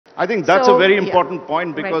I think that's a very yeah. important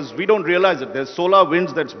point because Right. we don't realize it. There's solar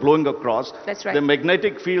winds that's blowing across. That's right. There are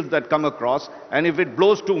magnetic fields that come across. And if it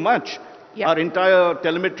blows too much, Yeah. our entire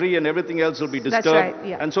telemetry and everything else will be That's disturbed. right,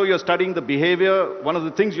 yeah. And so you're studying the behavior. One of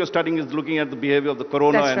the things you're studying is looking at the behavior of the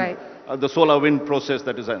corona That's and right. the solar wind process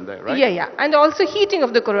that is in there, right? Yeah, yeah. And also heating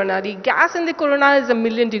of the corona. The gas in the corona is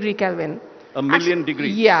 1,000,000 Kelvin. A million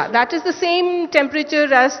degrees. Yeah, that is the same temperature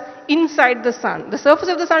as inside the sun. The surface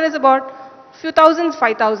of the sun is about few thousand,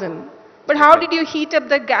 5,000. But how did you heat up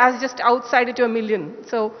the gas just outside it to 1,000,000?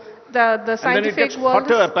 So the And then it scientific gets world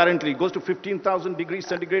hotter, is, apparently. It goes to 15,000 degrees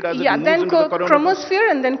centigrade as yeah, it moves then into the corona. chromosphere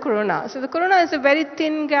and then corona. So the corona is a very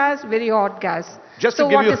thin gas, very hot gas. Just so to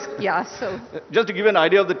give what you- is, yeah, so, Just to give you an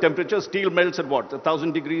idea of the temperature, steel melts at what?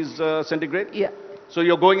 1,000 degrees centigrade? yeah. So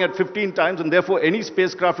you're going at 15 times, and therefore any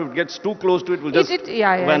spacecraft, if it gets too close to it, will just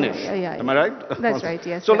Yeah, vanish. yeah. Am I right? That's right,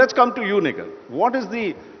 yes. So yeah. let's come to you, Nigar. What is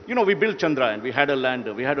the, we built Chandrayaan, we had a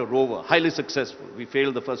lander, we had a rover, highly successful. We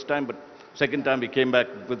failed the first time, but second time we came back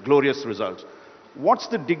with glorious results. What's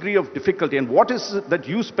the degree of difficulty, and what is it that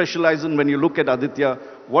you specialize in when you look at Aditya?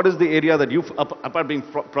 What is the area that you, apart being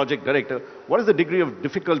project director, what is the degree of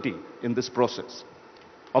difficulty in this process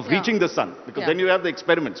of reaching the sun? Because then you have the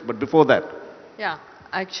experiments, but before that. Yeah,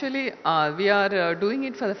 actually, we are doing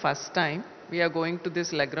it for the first time. We are going to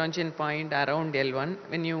this Lagrangian point around L1.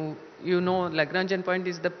 When you know Lagrangian point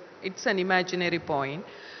is it's an imaginary point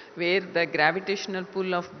where the gravitational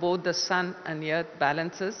pull of both the sun and the earth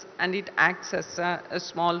balances and it acts as a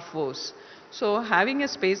small force. So having a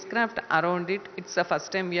spacecraft around it, it's the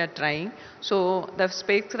first time we are trying. So the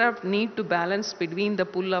spacecraft need to balance between the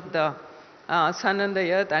pull of the sun and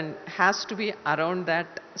the earth and has to be around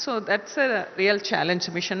that. So that's a real challenge.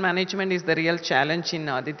 Mission management is the real challenge in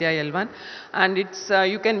Aditya L1. And it's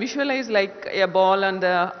you can visualize like a ball on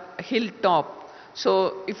the hilltop. So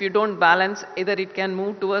if you don't balance, either it can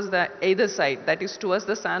move towards the either side, that is towards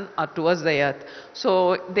the sun or towards the earth.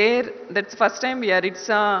 So that's first time we are. It's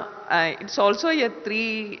also a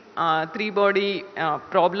three body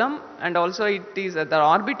problem, and also it is the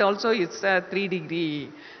orbit also is a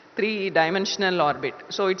 3-dimensional orbit.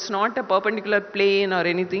 So it's not a perpendicular plane or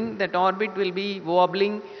anything. That orbit will be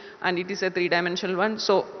wobbling, and it is a 3-dimensional one.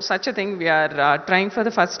 So such a thing we are trying for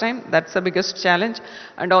the first time. That's the biggest challenge.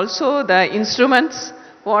 And also the instruments,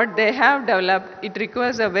 what they have developed, it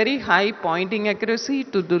requires a very high pointing accuracy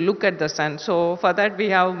to look at the sun. So for that we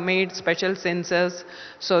have made special sensors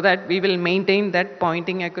so that we will maintain that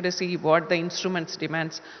pointing accuracy what the instruments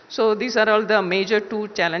demands. So these are all the major two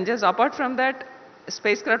challenges. Apart from that,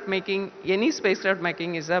 any spacecraft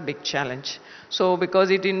making is a big challenge. So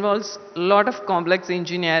because it involves a lot of complex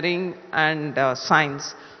engineering and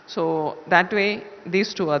science. So that way,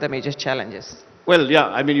 these two are the major challenges. Well, yeah,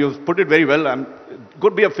 I mean, you've put it very well.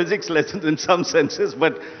 Could be a physics lesson in some senses,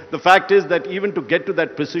 but the fact is that even to get to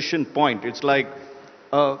that precision point, it's like,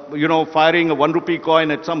 firing a 1 rupee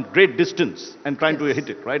coin at some great distance and trying to hit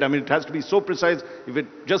it, right? I mean, it has to be so precise. If it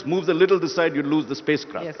just moves a little this side, you lose the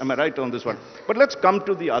spacecraft. Yes. Am I right on this one? But let's come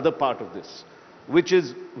to the other part of this, which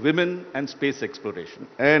is women and space exploration.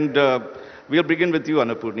 And we'll begin with you,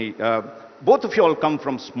 Annapurni. Both of you all come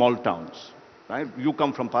from small towns, right? You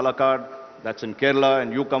come from Palakkad, that's in Kerala,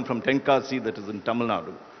 and you come from Tenkasi, that is in Tamil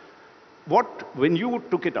Nadu. When you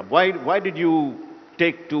took it up, why did you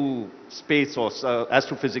take to space or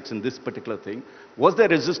astrophysics in this particular thing? Was there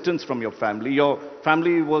resistance from your family? Your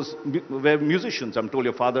family were musicians. I'm told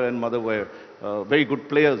your father and mother were very good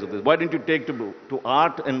players of this. Why didn't you take to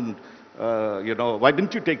art and, why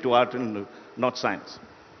didn't you take to art and not science?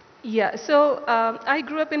 Yeah, so I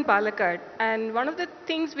grew up in Palakkad, and one of the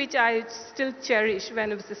things which I still cherish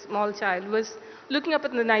when I was a small child was looking up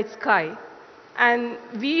at the night sky. And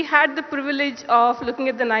we had the privilege of looking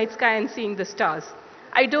at the night sky and seeing the stars.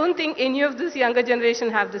 I don't think any of this younger generation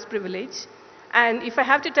have this privilege. And if I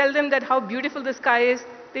have to tell them that how beautiful the sky is,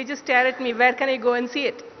 they just stare at me, where can I go and see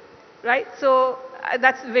it? Right? So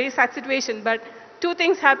that's a very sad situation. But two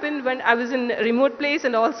things happened when I was in a remote place,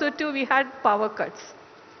 and also too, we had power cuts.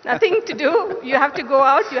 Nothing to do. You have to go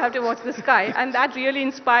out, you have to watch the sky. And that really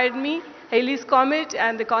inspired me. Halley's Comet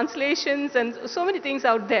and the constellations and so many things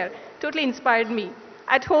out there totally inspired me.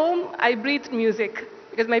 At home, I breathed music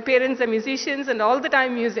because my parents are musicians and all the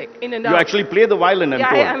time music, in and out. You actually play the violin, I'm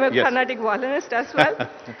told. Yeah, I'm a Yes. Carnatic violinist as well.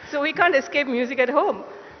 So we can't escape music at home.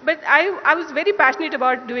 But I was very passionate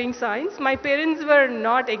about doing science. My parents were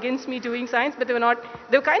not against me doing science, but they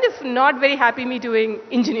were kind of not very happy me doing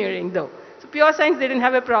engineering though. So pure science, they didn't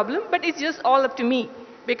have a problem, but it's just all up to me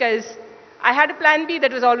because I had a plan B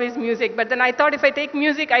that was always music. But then I thought if I take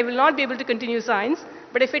music, I will not be able to continue science.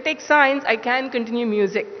 But if I take science, I can continue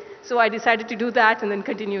music. So I decided to do that and then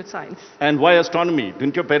continued science. And why astronomy?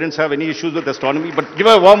 Didn't your parents have any issues with astronomy? But give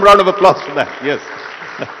a warm round of applause for that. Yes.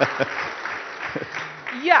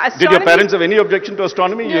 Yeah, Did your parents have any objection to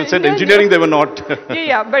astronomy? You said engineering, they were not.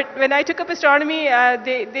 Yeah. But when I took up astronomy,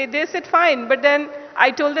 they said fine. But then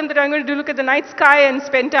I told them that I'm going to look at the night sky and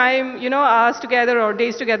spend time, hours together or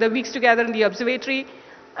days together, weeks together in the observatory.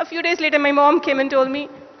 A few days later, my mom came and told me,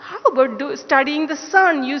 how about studying the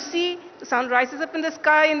sun? You see, the sun rises up in the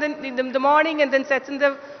sky in the morning and then sets in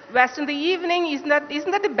the west in the evening. Isn't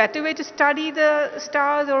that a better way to study the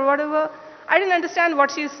stars or whatever? I didn't understand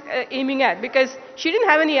what she's aiming at because she didn't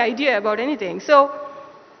have any idea about anything. So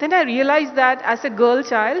then I realized that as a girl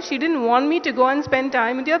child, she didn't want me to go and spend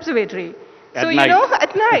time in the observatory. At So, night.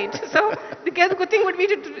 at night. So the good thing would be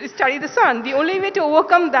to study the sun. The only way to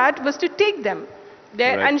overcome that was to take them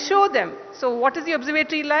there Right. and show them. So what is the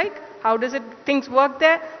observatory like? How does things work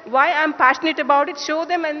there? Why I'm passionate about it, show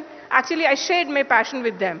them, and actually I shared my passion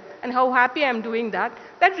with them and how happy I'm doing that.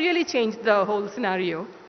 That really changed the whole scenario.